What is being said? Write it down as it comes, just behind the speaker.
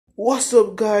What's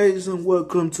up, guys, and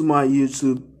welcome to my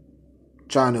YouTube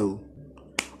channel.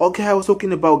 Okay, I was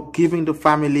talking about giving the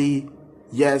family.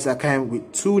 Yes, I came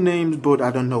with two names, but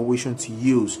I don't know which one to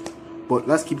use. But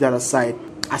let's keep that aside.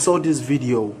 I saw this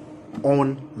video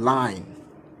online.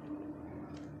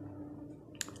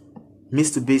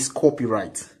 MrBeast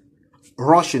copyright.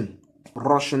 Russian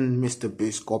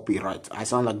MrBeast copyright. I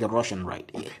sound like the Russian,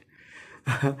 right?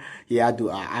 Yeah. Yeah,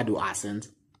 I do accent.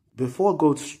 Before I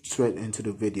go straight into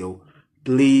the video,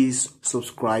 please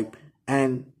subscribe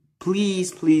and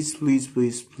please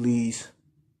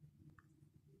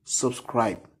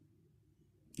subscribe.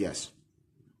 Yes.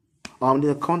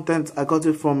 The content I got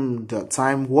it from the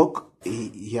Timeworks.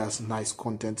 He has nice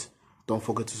content. Don't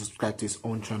forget to subscribe to his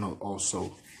own channel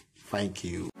also. Thank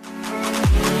you.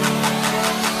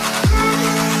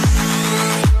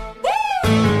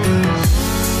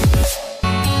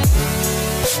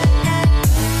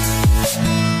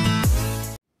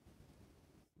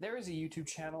 There is a YouTube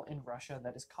channel in Russia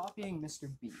that is copying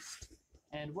MrBeast.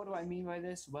 And what do I mean by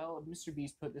this? Well,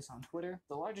 MrBeast put this on Twitter.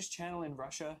 The largest channel in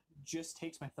Russia just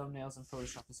takes my thumbnails and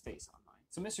Photoshop his face on mine.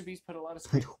 So MrBeast put a lot of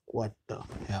What the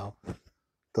hell?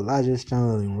 The largest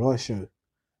channel in Russia?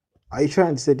 Are you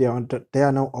trying to say there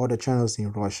are no other channels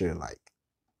in Russia? Like,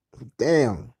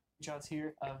 damn. Shots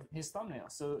here of his thumbnail.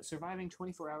 So surviving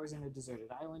 24 hours in a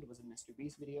deserted island was a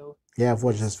MrBeast video. Yeah, I've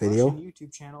watched this video. Russian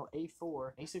YouTube channel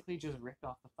A4 basically just ripped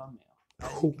off the thumbnail.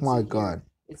 Oh my god.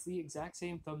 It's the exact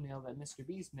same thumbnail that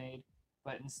MrBeast made,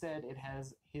 but instead it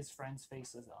has his friends'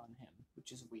 faces on him,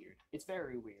 which is weird. It's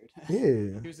very weird.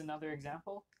 Yeah. Here's another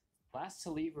example. Last to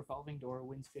leave revolving door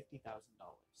wins $50,000.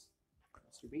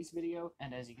 MrBeast video,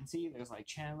 and as you can see, there's like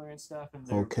Chandler and stuff, and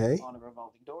they're on a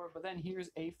revolving door. But then here's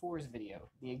A4's video,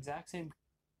 the exact same.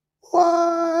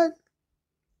 What?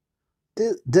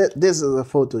 This is a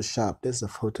Photoshop. This is a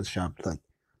Photoshop. Like,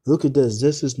 look at this.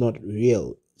 This is not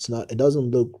real. It's not. It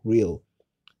doesn't look real.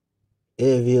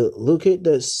 If you look at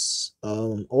this,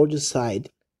 other side,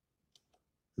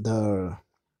 the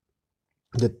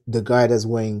guy that's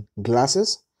wearing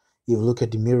glasses. You look at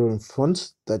the mirror in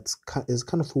front, that's kind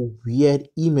of a weird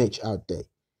image out there.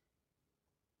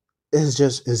 It's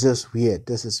just weird.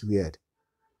 This is weird.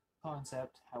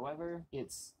 Concept, however,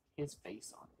 it's his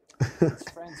face on it. His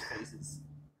friends' faces.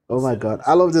 Oh my god,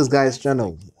 I love this guy's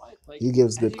channel. Like, he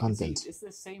gives good content. See, it's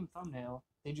the same thumbnail.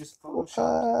 They just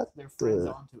photoshopped their friends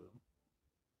onto him.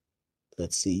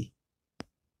 Let's see.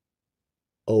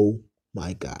 Oh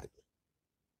my god.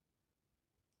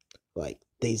 Like,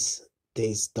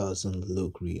 this doesn't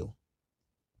look real.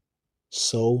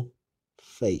 So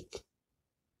fake.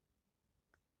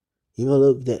 Even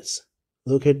look at this.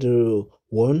 Look at the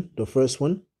first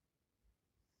one.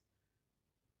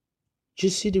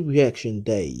 Just see the reaction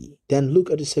there. Then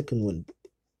look at the second one.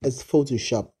 It's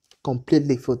Photoshop.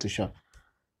 Completely Photoshop.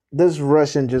 This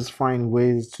Russian just find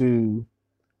ways to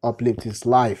uplift his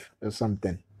life or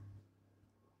something.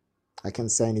 I can't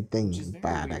say anything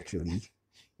bad weird. Actually.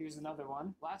 Here's another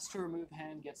one. Last to remove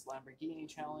hand gets Lamborghini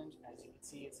challenge. As you can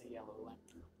see, it's a yellow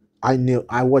Lamborghini.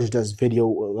 I watched this video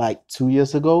like 2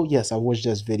 years ago. Yes, I watched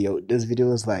this video. This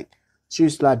video is like,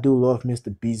 seriously, I do love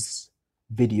MrBeast's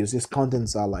videos. His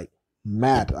contents are like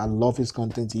mad. I love his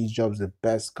content. He drops the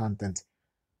best content.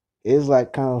 It's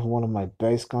like kind of one of my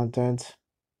best content.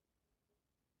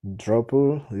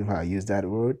 Dropper, if I use that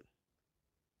word.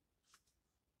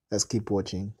 Let's keep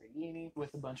watching.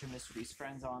 With a bunch of MrBeast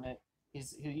friends on it.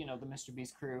 Is, you know, the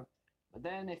MrBeast crew. But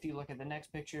then if you look at the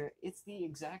next picture, it's the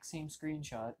exact same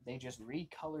screenshot. They just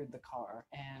recolored the car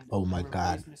and oh my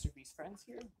god, MrBeast friends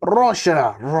here.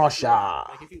 Russia.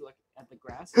 Like if you look at the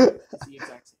grass, it's the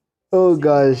exact same. Oh same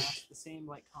gosh. Grass, the same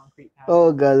like concrete pattern.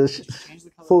 Oh gosh.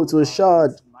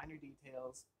 Photoshop. Minor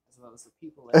details as well as the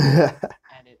people.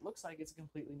 And it looks like it's a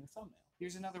completely new thumbnail.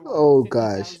 Here's another one. Oh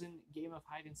gosh. Game of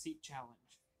hide and seek challenge.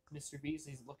 MrBeast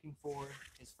is looking for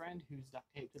his friend who's duct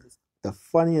taped to this. The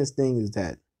funniest thing is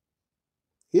that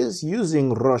he's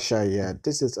using Russia. Yeah,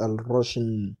 this is a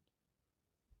Russian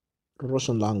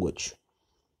language.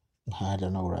 I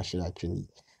don't know Russian actually.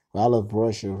 I love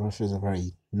Russia. Russia is a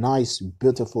very nice,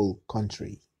 beautiful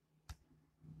country.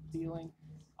 Ceiling.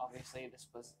 Obviously, this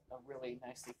was a really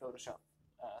nicely photoshopped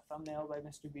thumbnail by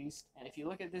MrBeast. And if you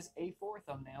look at this A4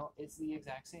 thumbnail, it's the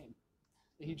exact same.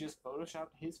 He just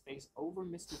photoshopped his face over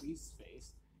MrBeast's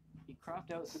face. He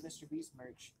cropped out the MrBeast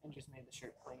merch and just made the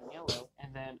shirt plain yellow.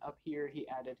 And then up here, he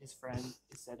added his friend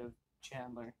instead of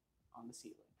Chandler on the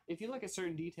ceiling. If you look at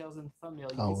certain details in the thumbnail,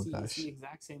 you can see it's the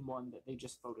exact same one that they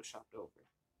just photoshopped over.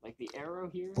 Like the arrow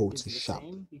here is the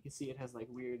same. You can see it has like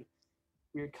weird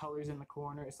colors in the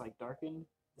corner. It's like darkened.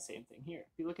 the same thing here.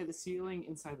 If you look at the ceiling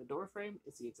inside the door frame,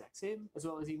 it's the exact same, as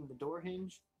well as even the door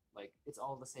hinge. Like, it's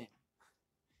all the same.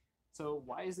 So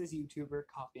why is this YouTuber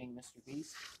copying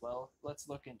MrBeast? Well, let's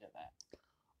look into that.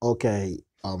 Okay,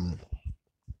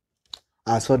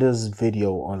 I saw this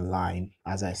video online,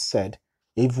 as I said.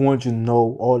 If you want to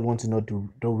know or want to know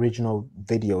the original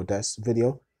video, that's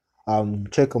video,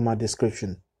 check on my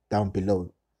description down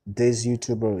below. This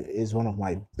YouTuber is one of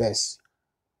my best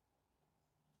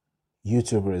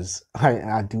YouTubers.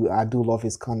 I do love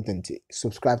his content.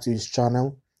 Subscribe to his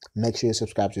channel. Make sure you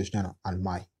subscribe to his channel and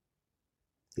my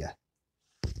yeah.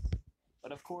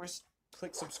 But of course,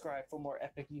 click subscribe for more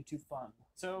epic YouTube fun.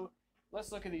 So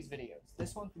let's look at these videos.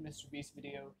 This one from MrBeast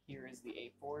video, here is the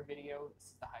A4 video, this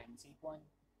is the hide and seek one.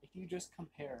 If you just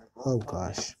compare both Oh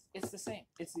thumbnails, gosh. it's the same.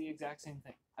 It's the exact same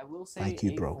thing. I will say Thank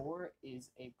you, A4 bro. is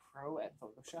a pro at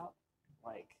Photoshop.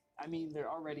 Like, I mean,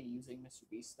 they're already using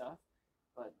MrBeast stuff,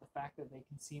 but the fact that they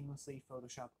can seamlessly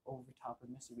Photoshop over top of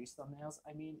MrBeast thumbnails,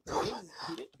 I mean,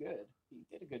 he did good. He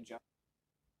did a good job.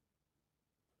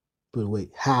 But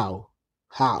wait,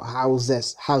 how's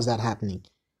this? How's that happening?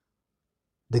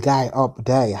 The guy up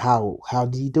there, how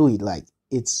did he do it? Like,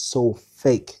 it's so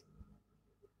fake.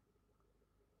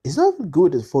 He's not even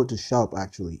good at Photoshop.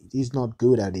 Actually, he's not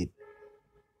good at it.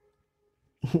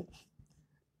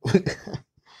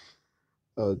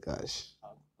 Oh gosh.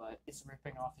 But it's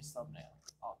ripping off his thumbnail,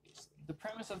 obviously. The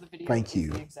premise of the video Thank is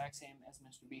you. the exact same as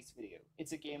MrBeast's video.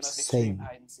 It's a game of extreme Same.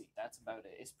 hide and seek. That's about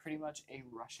it. It's pretty much a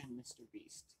Russian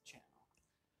MrBeast channel.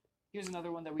 Here's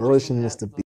another one that we Russian just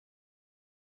looked Mr.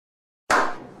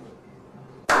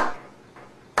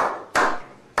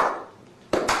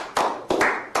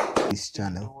 Beast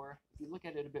channel. Door. If you look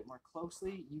at it a bit more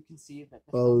closely, you can see that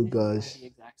the Oh thumbnails gosh. are the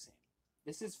exact same.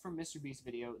 This is from MrBeast's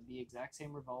video, the exact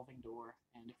same revolving door,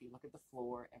 and if you look at the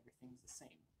floor, everything's the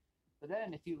same. But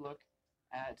then if you look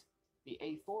at the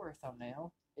A4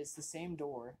 thumbnail, it's the same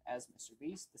door as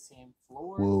MrBeast, the same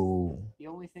floor. Whoa. The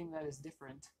only thing that is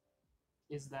different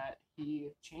is that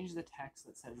he changed the text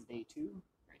that says day 2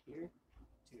 right here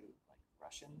to like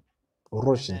Russian.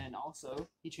 Russian. And then also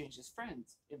he changed his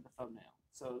friends in the thumbnail.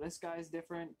 So this guy's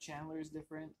different, Chandler's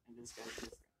different, and this guy's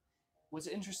different. What's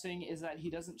interesting is that he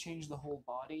doesn't change the whole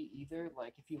body either.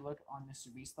 Like, if you look on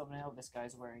MrBeast thumbnail, this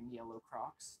guy's wearing yellow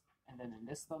Crocs. And then in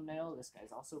this thumbnail, this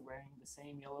guy's also wearing the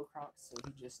same yellow Crocs. So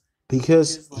he just...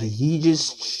 Because like, he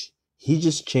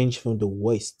just changed from the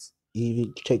waist.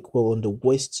 Even check well on the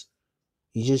waist.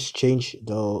 He just changed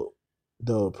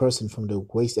the person from the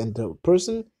waist, and the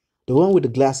person, the one with the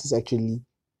glasses, actually,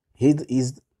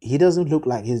 he doesn't look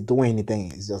like he's doing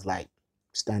anything. He's just like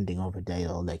standing over there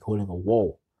or like holding a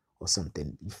wall or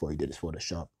something before he did his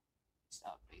Photoshop.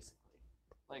 Stuff, basically.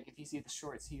 Like, if you see the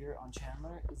shorts here on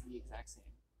Chandler, is the exact same,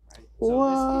 right? What?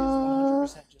 So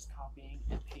this is 100% just copying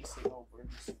and pasting over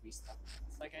MrBeast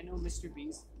thumbnails. Like, I know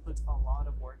MrBeast puts a lot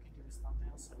of work into his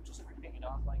thumbnails, so just ripping it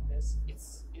off like this,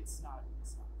 it's not good.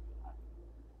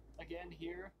 Again,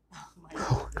 here, my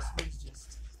God, this one's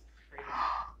just crazy.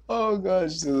 Oh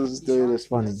gosh, this is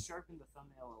funny. He does sharpen the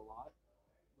thumbnail a lot,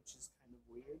 which is kind of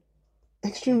weird.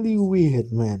 Extremely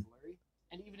weird, man.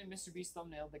 And even in MrBeast's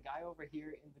thumbnail, the guy over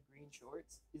here in the green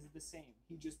shorts is the same.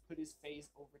 He just put his face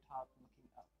over top looking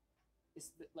up.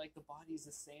 It's like the body is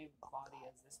the same body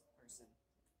as this person.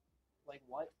 Like,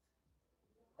 what?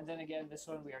 And then again, this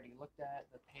one we already looked at,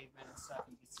 the pavement and stuff,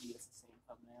 you can see it's the same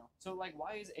thumbnail. So, like,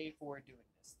 why is A4 doing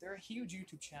this? They're a huge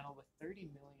YouTube channel with 30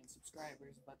 million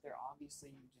subscribers, but they're obviously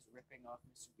just ripping off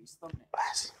MrBeast's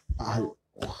thumbnails.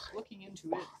 Well, looking into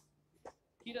it,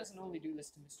 he doesn't only do this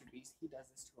to MrBeast, he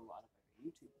does this to a lot of other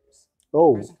YouTubers.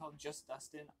 Oh. A person called Just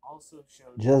Dustin also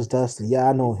showed... Just Dustin, yeah,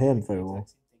 I know him very well.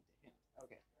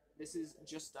 Okay, this is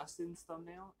Just Dustin's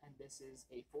thumbnail, and this is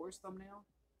A4's thumbnail.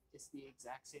 It's the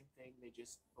exact same thing. They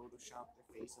just photoshopped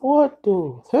their face. What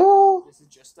the hell? This is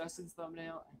Just Dustin's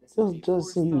thumbnail, and this Just is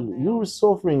Dustin, thumbnail. you were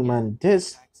suffering, man.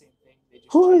 This, Exact same thing. They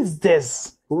just who changed is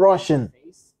this? Russian. the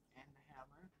face and the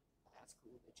hammer. That's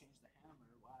cool. They changed the hammer.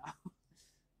 Wow.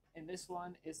 And this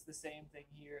one is the same thing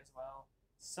here as well.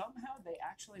 Somehow they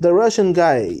actually... The Russian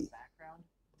guy. Background.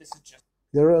 This is just...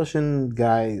 The Russian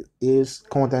guy, his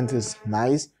content is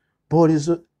nice, but it's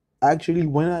actually,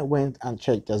 when I went and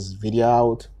checked this video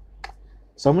out,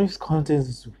 some of his content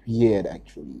is weird,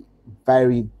 actually.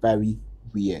 Very, very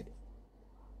weird.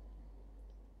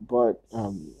 But,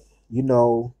 you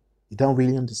know, you don't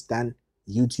really understand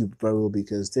YouTube very well,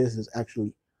 because this is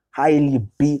actually highly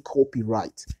big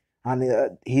copyright.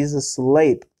 And he's a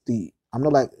celeb. I'm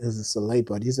not like he's a celeb,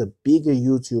 but he's a bigger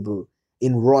YouTuber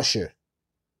in Russia.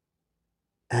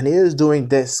 And he is doing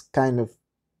this kind of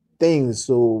thing,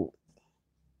 so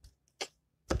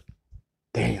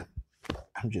Damn.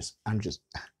 I'm just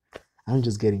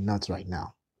getting nuts right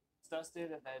now.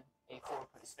 Dusted, and then A4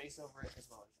 put his face over it, as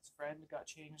well as his friend got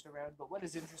changed around. But what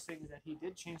is interesting is that he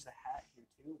did change the hat here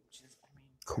too, which is, I mean,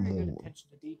 very good attention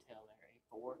to detail there,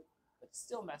 A4, but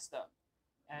still messed up.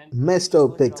 And Messed just up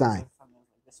look at big all these time. other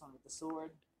thumbnails, like this one with the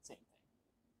sword, same thing,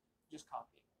 just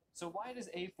copying. So why does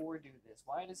A4 do this?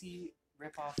 Why does he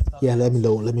rip off thumbnails? Yeah, let me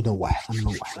know why. Let me know why. Well,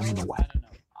 I don't know.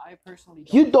 I personally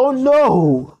don't. You don't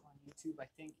know. On YouTube, I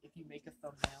think if you make a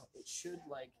thumbnail, it should,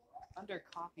 like, under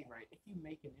copyright, if you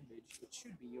make an image, it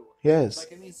should be yours. Yes.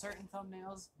 Like, I mean, certain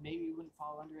thumbnails maybe you wouldn't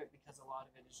fall under it because a lot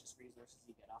of it is just resources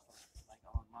you get off of, like,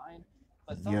 online.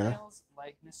 But thumbnails,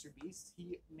 like MrBeast,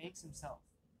 he makes himself.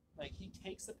 Like, he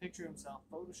takes the picture himself,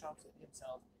 photoshops it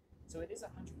himself, so it is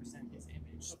 100% his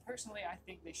image. So personally, I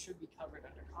think they should be covered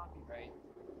under copyright,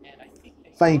 and I think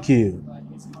they Thank are, you. but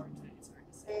it's hard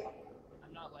to say.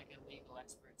 I'm not like a legal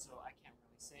expert, so I can't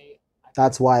really say.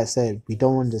 That's why I said we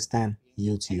don't understand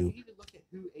YouTube. And if you even look at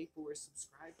who A4 is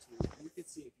subscribed to, you can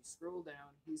see if you scroll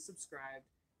down, he's subscribed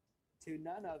to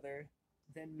none other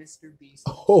than MrBeast.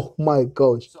 Oh my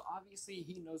gosh. So obviously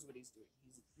he knows what he's doing.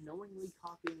 He's knowingly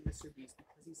copying MrBeast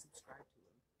because he's subscribed to him.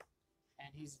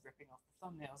 And he's ripping off the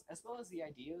thumbnails, as well as the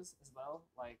ideas as well.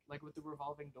 Like with the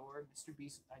revolving door,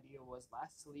 MrBeast's idea was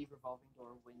last to leave revolving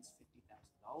door wins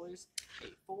 $50,000.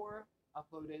 A4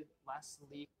 uploaded last to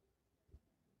leave.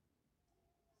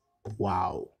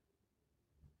 Wow.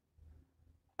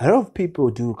 A lot of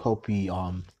people do copy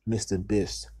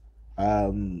MrBeast.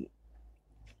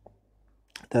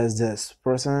 There's this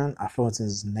person, I forgot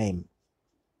his name.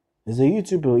 There's a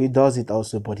YouTuber, he does it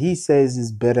also, but he says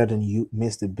he's better than you,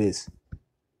 MrBeast.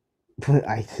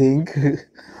 I think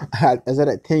I said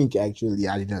I think actually.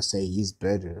 I didn't say he's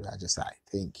better. I just I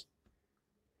think.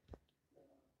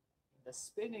 The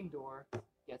spinning door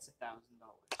gets $1,000.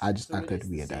 I just acted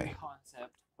weird. Same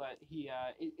concept, but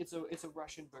it's a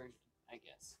Russian version, I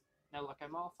guess. Now look,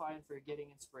 I'm all fine for getting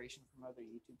inspiration from other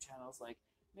YouTube channels. Like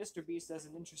MrBeast has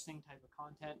an interesting type of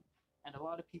content, and a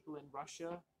lot of people in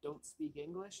Russia don't speak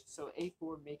English, so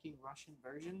A4 making Russian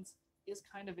versions is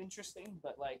kind of interesting,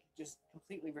 but like just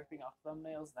completely ripping off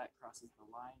thumbnails, that crosses the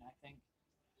line, I think.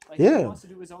 Like, if he wants to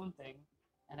do his own thing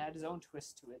and add his own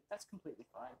twist to it, that's completely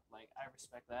fine. Like, I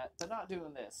respect that, but not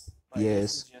doing this. Like, yes,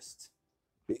 this is just...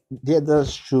 yeah,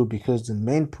 that's true, because the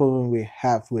main problem we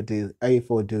have with the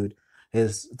A4 dude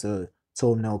is the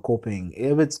thumbnail copying.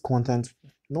 If it's content,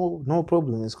 no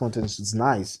problem. It's content. It's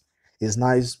nice. It's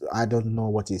nice. I don't know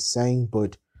what he's saying,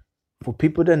 but for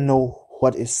people that know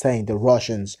what it's saying, the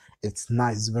Russians, it's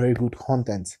nice. It's very good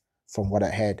content from what I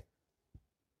heard.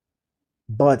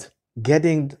 But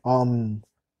getting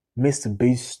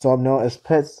MrBeast thumbnail,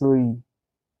 especially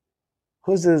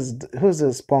who's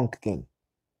this punk king?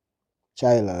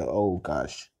 Chyla, oh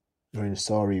gosh. Very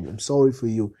sorry. I'm sorry for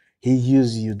you. He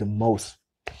used you the most.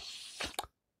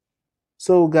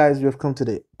 So guys, we have come to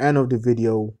the end of the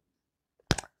video.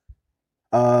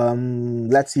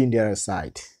 Let's see in the other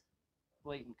side.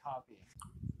 Blatant copying.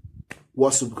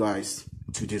 What's up, guys,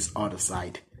 to this other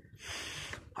side?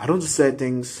 I don't say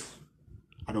things.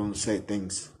 I don't say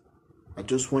things. I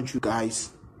just want you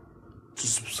guys to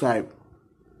subscribe.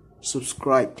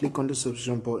 Subscribe. Click on the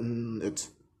subscription button.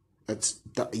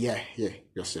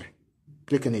 Yes sir.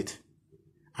 Click on it,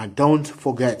 and don't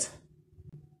forget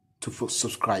to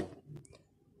subscribe.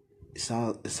 It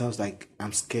sounds like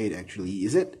I'm scared. Actually,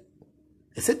 is it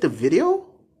the video?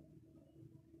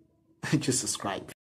 Just subscribe.